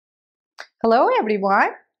Hello everyone,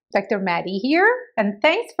 Dr. Maddie here, and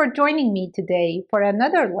thanks for joining me today for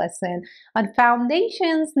another lesson on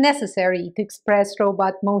foundations necessary to express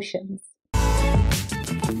robot motions.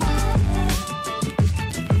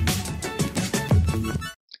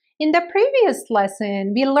 In the previous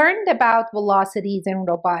lesson, we learned about velocities in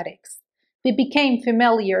robotics. We became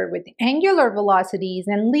familiar with angular velocities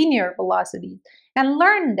and linear velocities and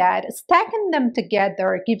learned that stacking them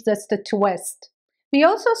together gives us the twist. We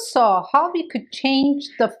also saw how we could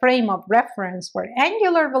change the frame of reference for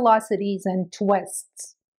angular velocities and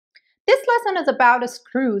twists. This lesson is about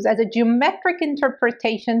screws as a geometric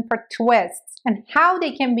interpretation for twists and how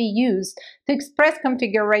they can be used to express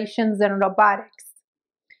configurations in robotics.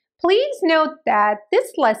 Please note that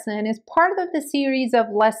this lesson is part of the series of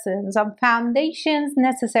lessons on foundations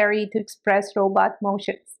necessary to express robot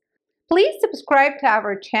motions. Please subscribe to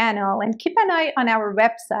our channel and keep an eye on our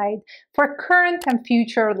website for current and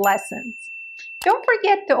future lessons. Don't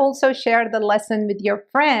forget to also share the lesson with your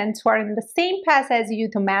friends who are in the same path as you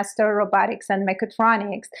to master robotics and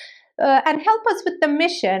mechatronics, and help us with the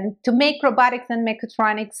mission to make robotics and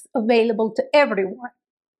mechatronics available to everyone.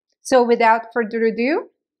 So without further ado,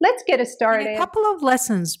 let's get started. In a couple of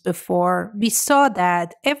lessons before, we saw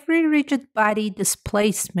that every rigid body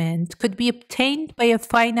displacement could be obtained by a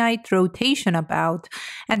finite rotation about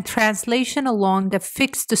and translation along the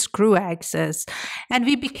fixed screw axis, and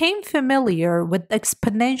we became familiar with the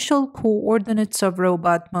exponential coordinates of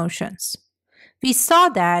robot motions. We saw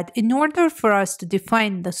that in order for us to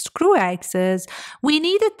define the screw axis, we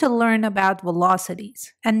needed to learn about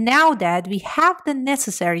velocities. And now that we have the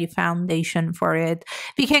necessary foundation for it,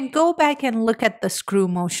 we can go back and look at the screw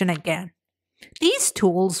motion again. These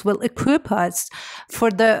tools will equip us for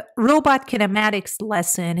the robot kinematics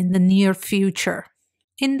lesson in the near future.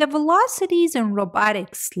 In the velocities and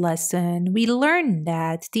robotics lesson, we learned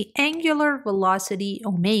that the angular velocity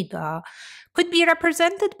omega could be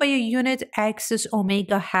represented by a unit axis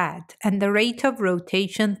omega hat and the rate of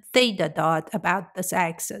rotation theta dot about this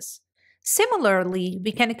axis. Similarly,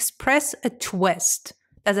 we can express a twist,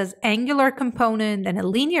 that is angular component and a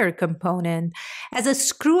linear component, as a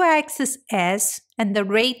screw axis S and the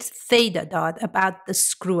rate theta dot about the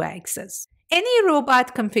screw axis. Any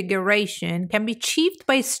robot configuration can be achieved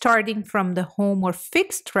by starting from the home or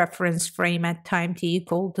fixed reference frame at time t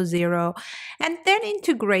equal to 0 and then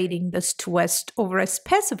integrating this twist over a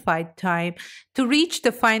specified time to reach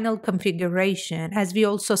the final configuration, as we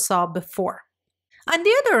also saw before. On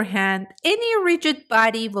the other hand, any rigid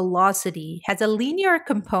body velocity has a linear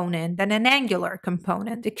component and an angular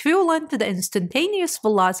component equivalent to the instantaneous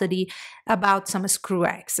velocity about some screw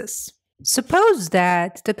axis. Suppose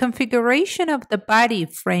that the configuration of the body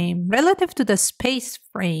frame relative to the space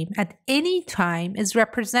frame at any time is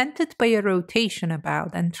represented by a rotation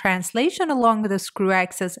about and translation along the screw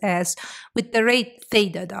axis S with the rate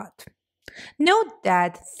theta dot. Note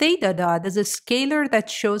that theta dot is a scalar that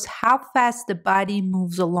shows how fast the body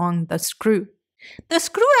moves along the screw. The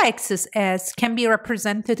screw axis S can be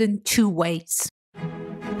represented in two ways.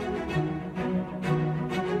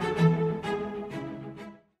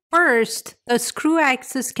 First, the screw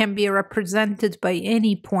axis can be represented by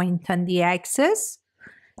any point on the axis,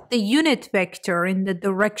 the unit vector in the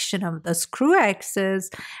direction of the screw axis,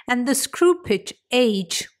 and the screw pitch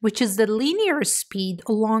h, which is the linear speed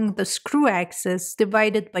along the screw axis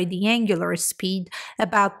divided by the angular speed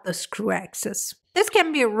about the screw axis. This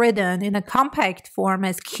can be written in a compact form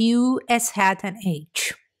as q, s hat, and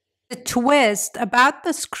h. The twist about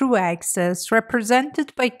the screw axis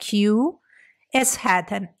represented by q, S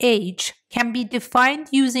hat, and h can be defined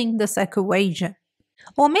using this equation.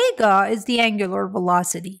 Omega is the angular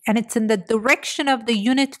velocity, and it's in the direction of the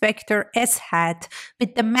unit vector S hat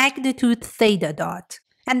with the magnitude theta dot.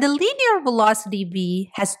 And the linear velocity v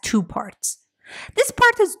has two parts. This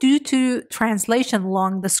part is due to translation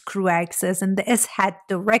along the screw axis in the S hat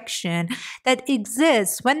direction that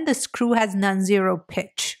exists when the screw has non-zero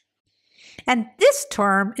pitch. And this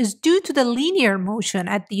term is due to the linear motion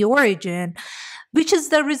at the origin, which is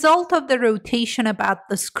the result of the rotation about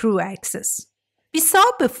the screw axis. We saw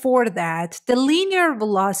before that the linear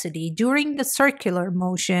velocity during the circular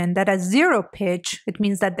motion that has zero pitch, it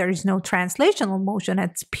means that there is no translational motion,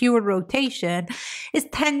 it's pure rotation, is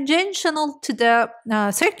tangential to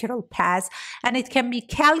the circular path, and it can be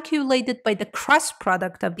calculated by the cross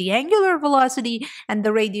product of the angular velocity and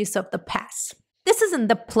the radius of the path. This is in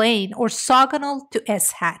the plane or orthogonal to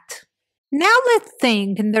S hat. Now let's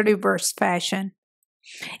think in the reverse fashion.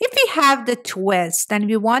 If we have the twist and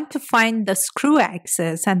we want to find the screw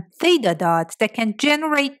axis and theta dot that can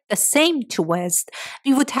generate the same twist,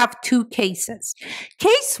 we would have two cases.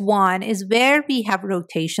 Case 1 is where we have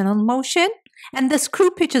rotational motion and the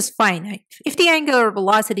screw pitch is finite. If the angular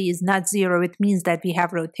velocity is not zero, it means that we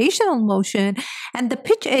have rotational motion and the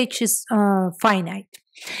pitch h is finite.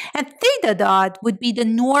 And theta dot would be the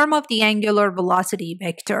norm of the angular velocity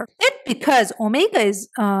vector. And because omega is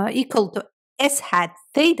equal to s hat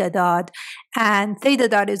theta dot, and theta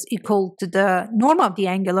dot is equal to the norm of the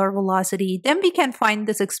angular velocity, then we can find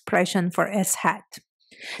this expression for s hat.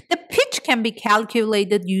 The pitch can be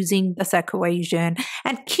calculated using this equation,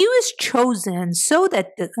 and q is chosen so that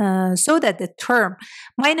the term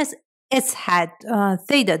minus s hat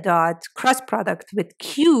theta dot cross product with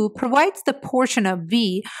q provides the portion of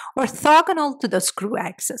v orthogonal to the screw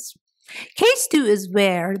axis. Case 2 is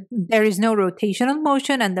where there is no rotational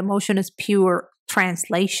motion and the motion is pure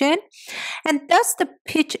translation, and thus the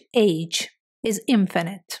pitch h is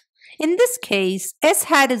infinite. In this case, s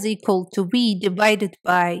hat is equal to v divided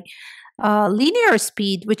by linear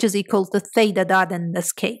speed, which is equal to theta dot in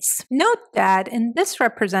this case. Note that in this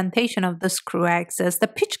representation of the screw axis, the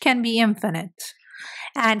pitch can be infinite,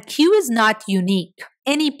 and q is not unique.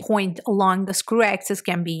 Any point along the screw axis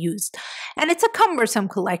can be used, and it's a cumbersome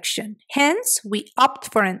collection. Hence, we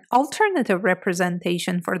opt for an alternative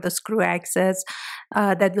representation for the screw axis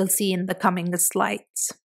that we'll see in the coming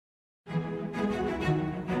slides.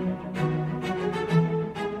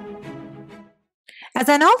 As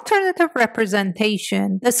an alternative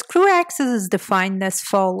representation, the screw axis is defined as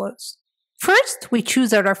follows. First, we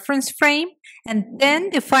choose a reference frame and then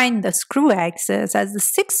define the screw axis as the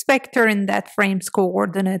sixth vector in that frame's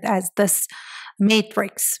coordinate as this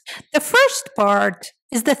matrix. The first part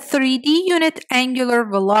is the 3D unit angular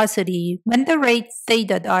velocity when the rate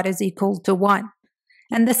theta dot is equal to 1.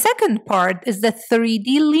 And the second part is the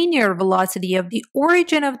 3D linear velocity of the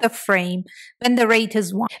origin of the frame when the rate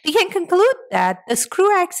is 1. We can conclude that the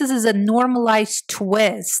screw axis is a normalized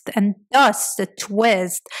twist, and thus the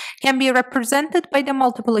twist can be represented by the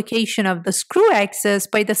multiplication of the screw axis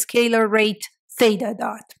by the scalar rate theta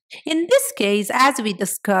dot. In this case, as we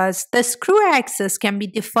discussed, the screw axis can be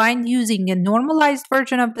defined using a normalized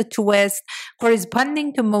version of the twist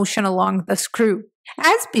corresponding to motion along the screw.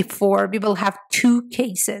 As before, we will have two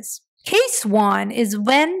cases. Case 1 is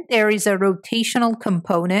when there is a rotational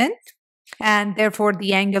component, and therefore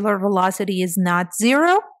the angular velocity is not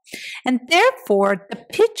zero, and therefore the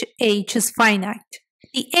pitch h is finite.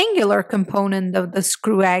 The angular component of the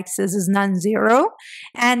screw axis is non-zero,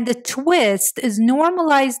 and the twist is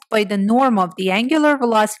normalized by the norm of the angular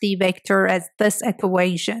velocity vector as this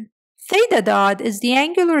equation. Theta dot is the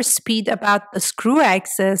angular speed about the screw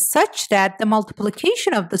axis such that the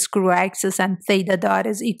multiplication of the screw axis and theta dot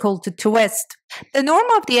is equal to twist. The norm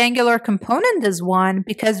of the angular component is 1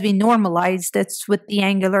 because we normalized it with the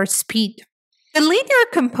angular speed. The linear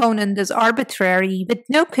component is arbitrary with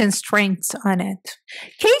no constraints on it.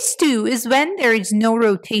 Case 2 is when there is no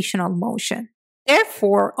rotational motion.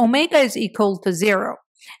 Therefore, omega is equal to 0.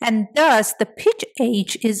 And thus the pitch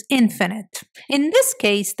h is infinite. In this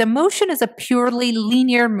case, the motion is a purely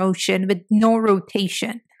linear motion with no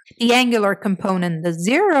rotation. The angular component is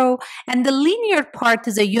 0, and the linear part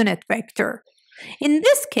is a unit vector. In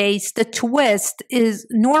this case, the twist is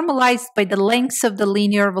normalized by the lengths of the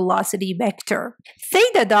linear velocity vector.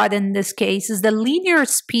 Theta dot in this case is the linear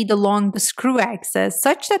speed along the screw axis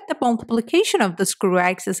such that the multiplication of the screw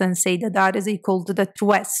axis and theta dot is equal to the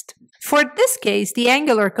twist. For this case, the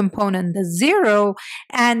angular component is 0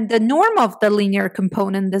 and the norm of the linear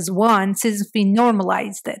component is 1 since we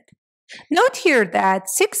normalized it. Note here that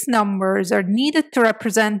 6 numbers are needed to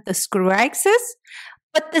represent the screw axis,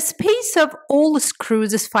 but the space of all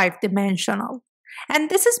screws is 5-dimensional. And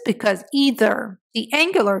this is because either the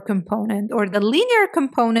angular component or the linear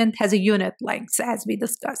component has a unit length, as we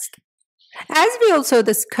discussed. As we also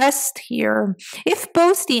discussed here, if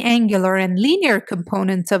both the angular and linear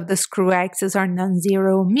components of the screw axis are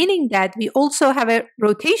non-zero, meaning that we also have a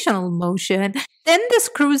rotational motion, then the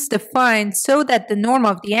screw is defined so that the norm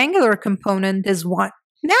of the angular component is 1.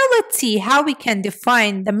 Now let's see how we can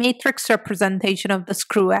define the matrix representation of the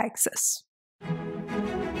screw axis.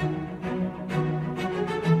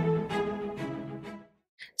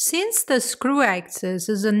 Since the screw axis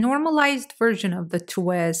is a normalized version of the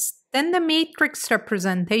twist, then the matrix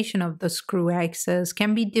representation of the screw axis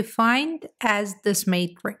can be defined as this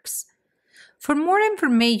matrix. For more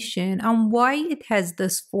information on why it has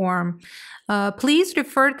this form, please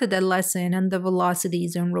refer to the lesson on the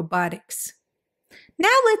velocities in robotics.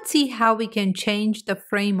 Now let's see how we can change the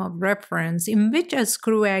frame of reference in which a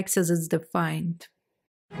screw axis is defined.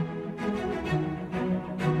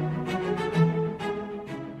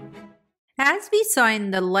 As we saw in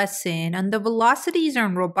the lesson on the velocities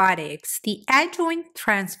and robotics, the adjoint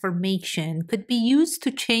transformation could be used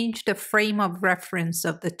to change the frame of reference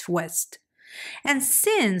of the twist. And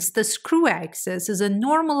since the screw axis is a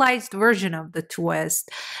normalized version of the twist,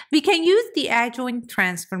 we can use the adjoint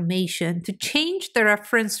transformation to change the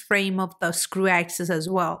reference frame of the screw axis as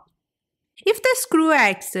well. If the screw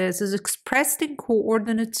axis is expressed in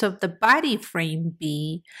coordinates of the body frame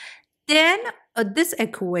B, then this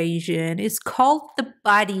equation is called the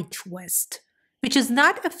body twist, which is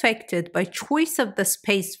not affected by choice of the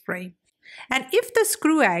space frame. And if the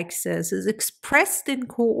screw axis is expressed in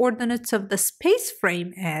coordinates of the space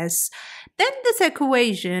frame S, then this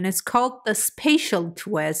equation is called the spatial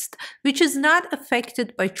twist, which is not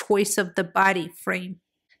affected by choice of the body frame.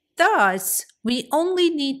 Thus, we only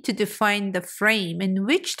need to define the frame in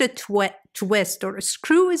which the twist or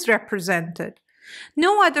screw is represented.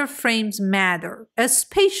 No other frames matter. A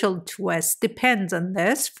spatial twist depends on the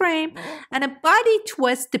S frame, and a body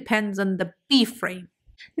twist depends on the B frame.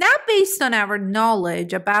 Now, based on our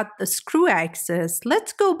knowledge about the screw axis,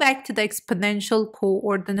 let's go back to the exponential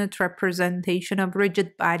coordinate representation of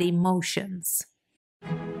rigid body motions.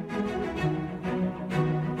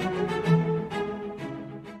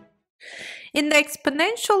 In the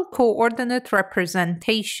exponential coordinate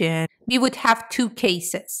representation, we would have two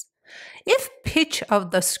cases. If pitch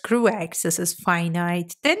of the screw axis is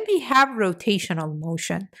finite, then we have rotational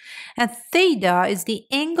motion, and theta is the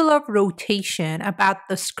angle of rotation about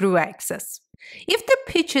the screw axis. If the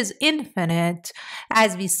pitch is infinite,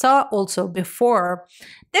 as we saw also before,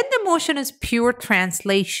 then the motion is pure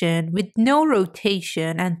translation with no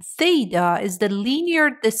rotation, and theta is the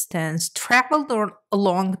linear distance traveled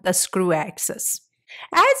along the screw axis.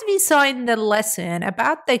 As we saw in the lesson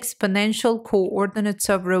about the exponential coordinates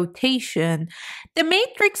of rotation, the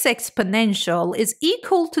matrix exponential is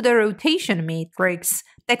equal to the rotation matrix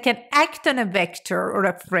that can act on a vector or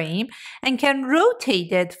a frame and can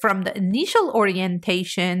rotate it from the initial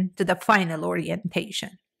orientation to the final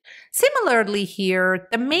orientation. Similarly here,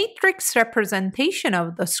 the matrix representation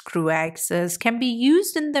of the screw axis can be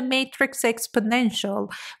used in the matrix exponential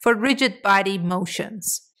for rigid body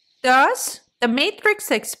motions. Thus, the matrix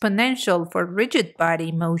exponential for rigid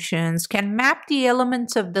body motions can map the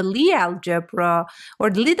elements of the Lie algebra,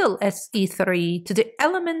 or little SE3, to the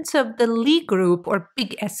elements of the Lie group, or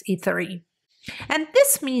big SE3. And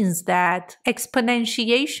this means that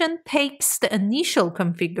exponentiation takes the initial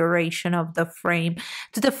configuration of the frame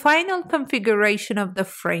to the final configuration of the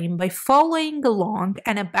frame by following along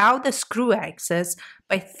and about the screw axis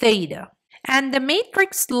by theta. And the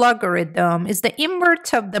matrix logarithm is the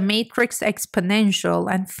inverse of the matrix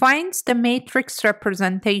exponential and finds the matrix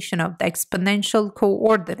representation of the exponential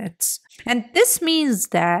coordinates. And this means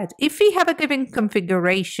that if we have a given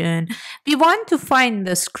configuration, we want to find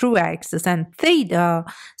the screw axis and theta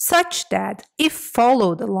such that if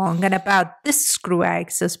followed along and about this screw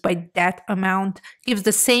axis by that amount gives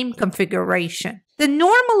the same configuration. The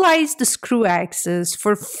normalized screw axis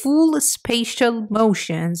for full spatial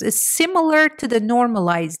motions is similar to the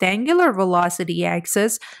normalized angular velocity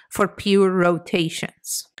axis for pure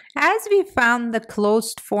rotations. As we found the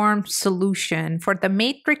closed form solution for the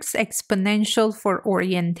matrix exponential for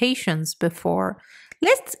orientations before,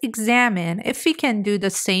 let's examine if we can do the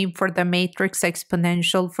same for the matrix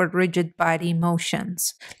exponential for rigid body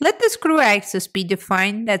motions. Let the screw axis be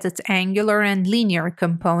defined as its angular and linear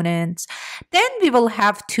components. Then we will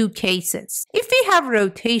have two cases. If we have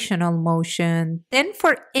rotational motion, then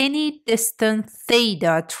for any distance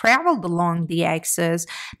theta traveled along the axis,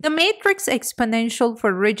 the matrix exponential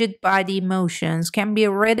for rigid body motions can be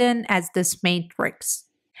written as this matrix.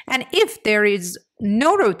 And if there is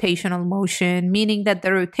no rotational motion, meaning that the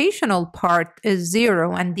rotational part is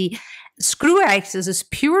 0 and the screw axis is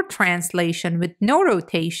pure translation with no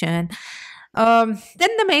rotation, then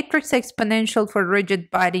the matrix exponential for rigid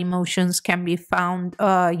body motions can be found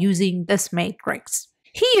using this matrix.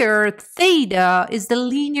 Here, theta is the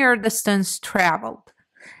linear distance traveled.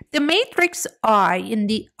 The matrix I in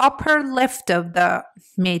the upper left of the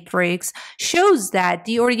matrix shows that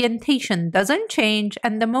the orientation doesn't change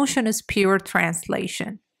and the motion is pure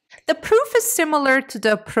translation. The proof is similar to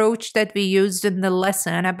the approach that we used in the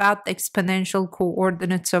lesson about the exponential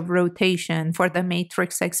coordinates of rotation for the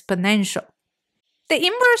matrix exponential. The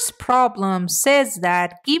inverse problem says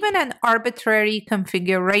that given an arbitrary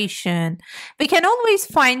configuration, we can always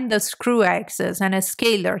find the screw axis and a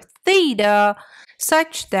scalar theta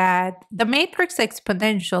such that the matrix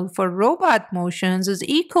exponential for robot motions is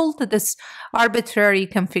equal to this arbitrary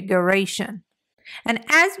configuration. And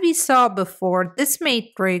as we saw before, this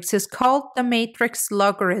matrix is called the matrix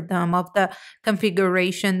logarithm of the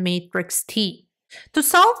configuration matrix T. To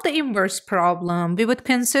solve the inverse problem, we would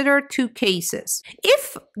consider two cases.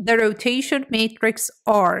 If the rotation matrix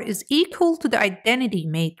R is equal to the identity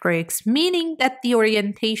matrix, meaning that the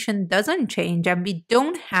orientation doesn't change and we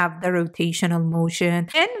don't have the rotational motion,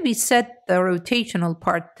 then we set the rotational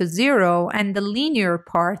part to 0 and the linear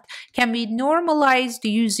part can be normalized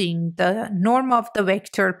using the norm of the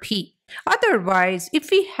vector P. Otherwise,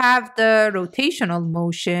 if we have the rotational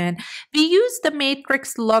motion, we use the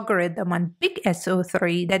matrix logarithm on big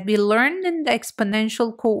SO3 that we learned in the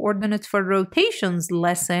exponential coordinates for rotations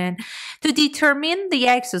lesson to determine the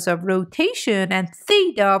axis of rotation and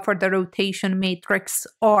theta for the rotation matrix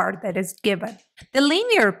R that is given. The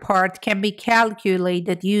linear part can be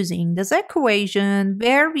calculated using this equation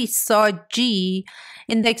where we saw G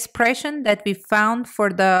in the expression that we found for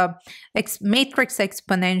the matrix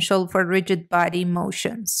exponential for rigid body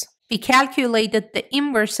motions. We calculated the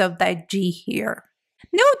inverse of that G here.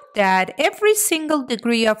 Note that every single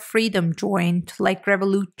degree of freedom joint, like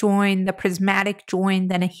revolute joint, the prismatic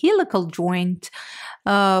joint, and a helical joint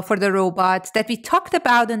for the robots that we talked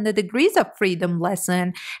about in the degrees of freedom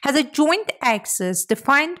lesson, has a joint axis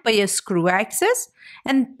defined by a screw axis,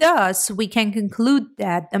 and thus we can conclude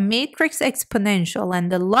that the matrix exponential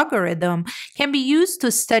and the logarithm can be used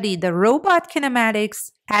to study the robot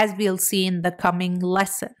kinematics, as we'll see in the coming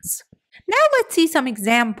lessons. Now let's see some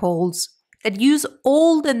examples that use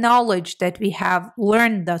all the knowledge that we have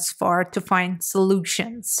learned thus far to find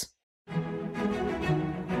solutions.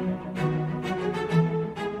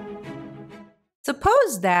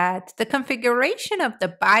 Suppose that the configuration of the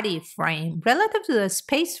body frame relative to the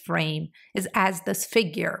space frame is as this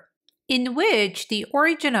figure, in which the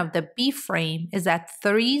origin of the B frame is at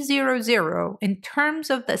 3, 0, 0 in terms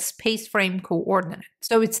of the space frame coordinate.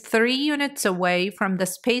 So it's 3 units away from the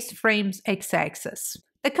space frame's x-axis.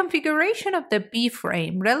 The configuration of the B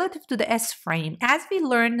frame relative to the S frame, as we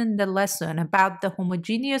learned in the lesson about the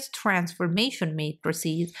homogeneous transformation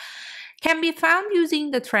matrices, can be found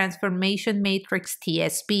using the transformation matrix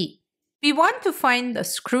TSB. We want to find the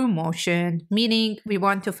screw motion, meaning we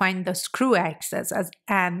want to find the screw axis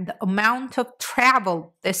and the amount of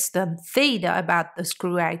travel distance theta about the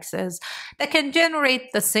screw axis that can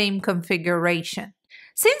generate the same configuration.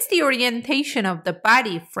 Since the orientation of the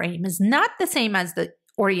body frame is not the same as the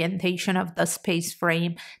orientation of the space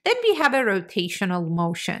frame, then we have a rotational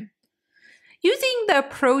motion. Using the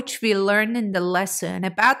approach we learned in the lesson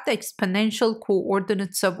about the exponential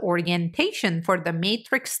coordinates of orientation for the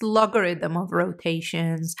matrix logarithm of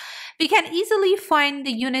rotations, we can easily find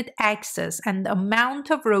the unit axis and the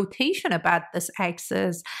amount of rotation about this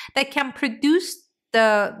axis that can produce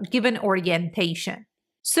the given orientation.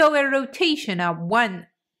 So a rotation of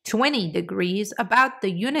 120 degrees about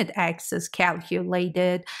the unit axis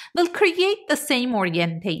calculated will create the same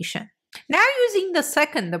orientation. Now, using the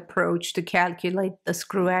second approach to calculate the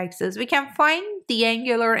screw axis, we can find the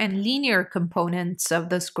angular and linear components of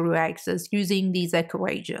the screw axis using these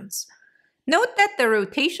equations. Note that the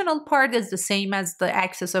rotational part is the same as the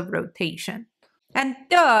axis of rotation, and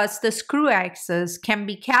thus the screw axis can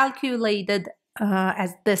be calculated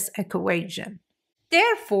as this equation.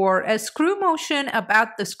 Therefore, a screw motion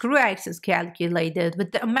about the screw axis calculated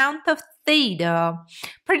with the amount of theta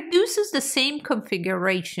produces the same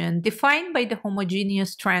configuration defined by the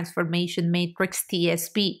homogeneous transformation matrix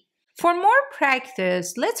TSB. For more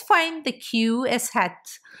practice, let's find the Q, S hat,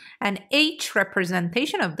 and H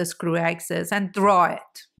representation of the screw axis and draw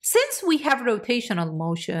it. Since we have rotational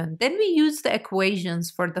motion, then we use the equations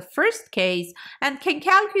for the first case and can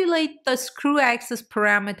calculate the screw axis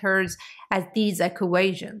parameters as these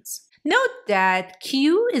equations. Note that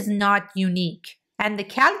Q is not unique, and the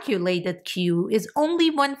calculated Q is only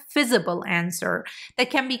one feasible answer that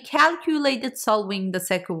can be calculated solving this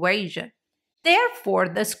equation. Therefore,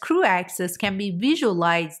 the screw axis can be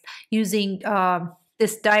visualized using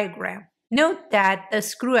this diagram. Note that the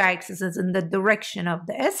screw axis is in the direction of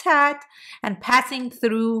the S hat and passing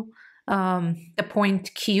through the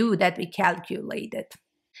point Q that we calculated.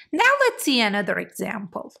 Now let's see another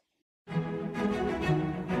example.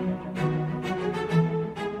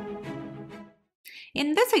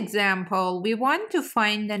 In this example, we want to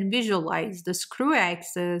find and visualize the screw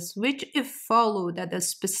axis, which, if followed at a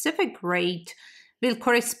specific rate, will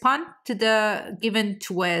correspond to the given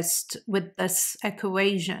twist with this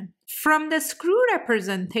equation. From the screw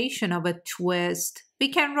representation of a twist, we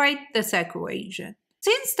can write this equation.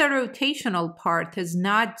 Since the rotational part is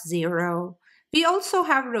not zero, we also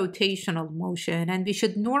have rotational motion, and we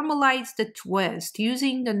should normalize the twist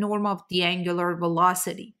using the norm of the angular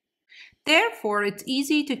velocity. Therefore, it's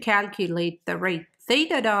easy to calculate the rate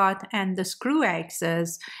theta dot and the screw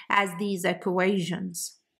axis as these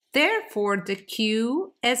equations. Therefore, the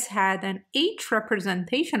Q, S hat, and H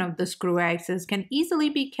representation of the screw axis can easily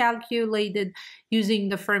be calculated using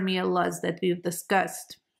the Fermi laws that we've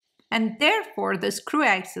discussed. And therefore, the screw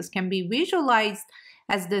axis can be visualized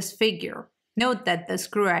as this figure. Note that the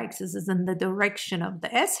screw axis is in the direction of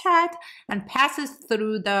the S hat and passes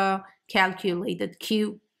through the calculated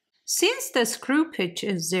Q. Since the screw pitch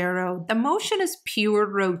is zero, the motion is pure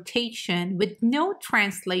rotation with no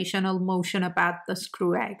translational motion about the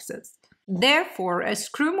screw axis. Therefore, a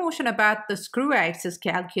screw motion about the screw axis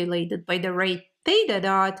calculated by the rate theta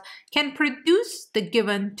dot can produce the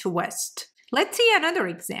given twist. Let's see another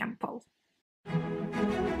example.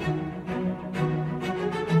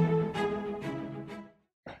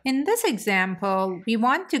 In this example, we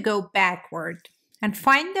want to go backward and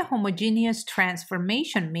find the homogeneous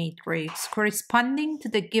transformation matrix corresponding to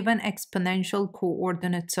the given exponential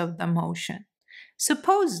coordinates of the motion.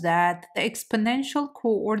 Suppose that the exponential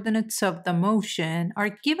coordinates of the motion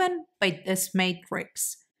are given by this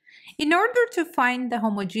matrix. In order to find the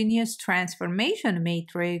homogeneous transformation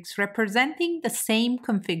matrix representing the same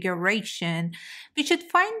configuration, we should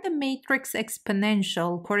find the matrix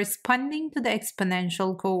exponential corresponding to the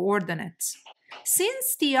exponential coordinates.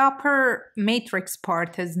 Since the upper matrix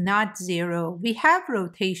part is not zero, we have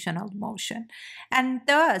rotational motion, and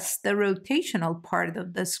thus the rotational part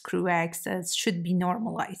of the screw axis should be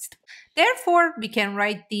normalized. Therefore, we can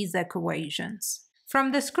write these equations.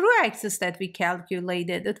 From the screw axis that we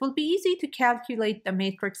calculated, it will be easy to calculate the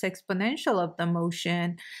matrix exponential of the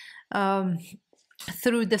motion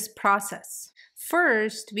through this process.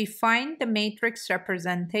 First, we find the matrix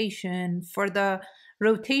representation for the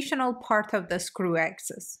rotational part of the screw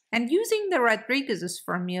axis. And using the Rodriguez's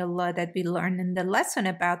formula that we learned in the lesson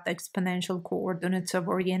about the exponential coordinates of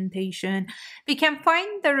orientation, we can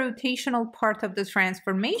find the rotational part of the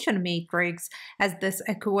transformation matrix as this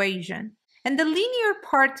equation. And the linear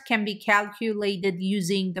part can be calculated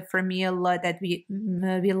using the formula that we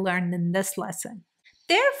learned in this lesson.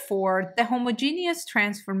 Therefore, the homogeneous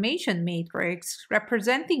transformation matrix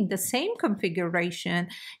representing the same configuration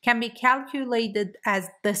can be calculated as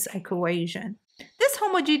this equation. This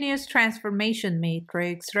homogeneous transformation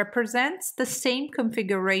matrix represents the same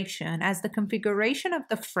configuration as the configuration of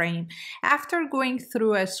the frame after going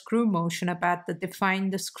through a screw motion about to define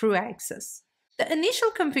the screw axis. The initial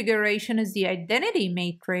configuration is the identity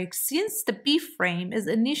matrix since the B frame is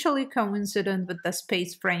initially coincident with the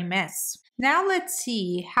space frame S. Now let's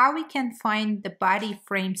see how we can find the body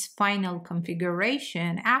frame's final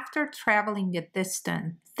configuration after traveling a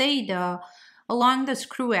distance, theta, along the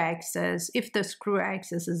screw axis if the screw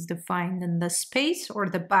axis is defined in the space or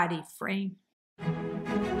the body frame.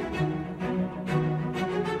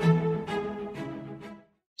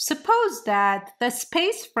 Suppose that the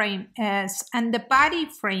space frame S and the body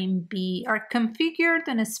frame B are configured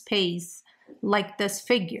in a space like this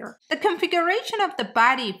figure. The configuration of the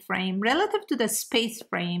body frame relative to the space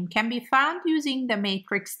frame can be found using the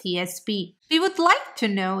matrix TSB. We would like to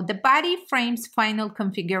know the body frame's final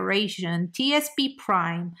configuration, TSB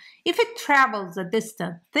prime, if it travels a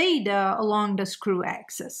distance theta along the screw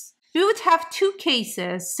axis. We would have two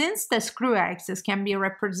cases since the screw axis can be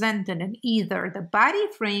represented in either the body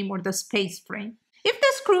frame or the space frame. If the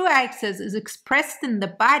screw axis is expressed in the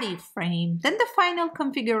body frame, then the final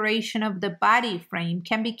configuration of the body frame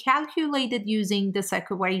can be calculated using this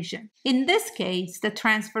equation. In this case, the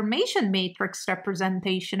transformation matrix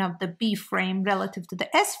representation of the B frame relative to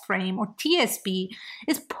the S frame, or TSB,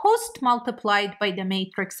 is post-multiplied by the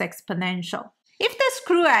matrix exponential. If the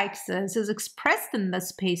screw axis is expressed in the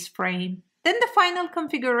space frame, then the final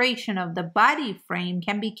configuration of the body frame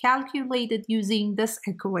can be calculated using this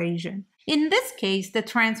equation. In this case, the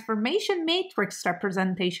transformation matrix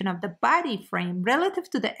representation of the body frame relative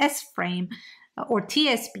to the S frame, or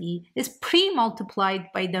TSB, is pre-multiplied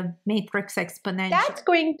by the matrix exponential. That's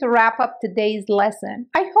going to wrap up today's lesson.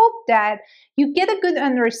 I hope that you get a good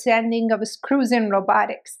understanding of screws in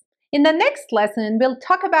robotics. In the next lesson, we'll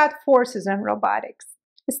talk about forces in robotics.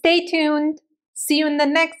 Stay tuned. See you in the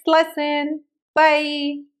next lesson.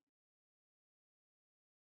 Bye.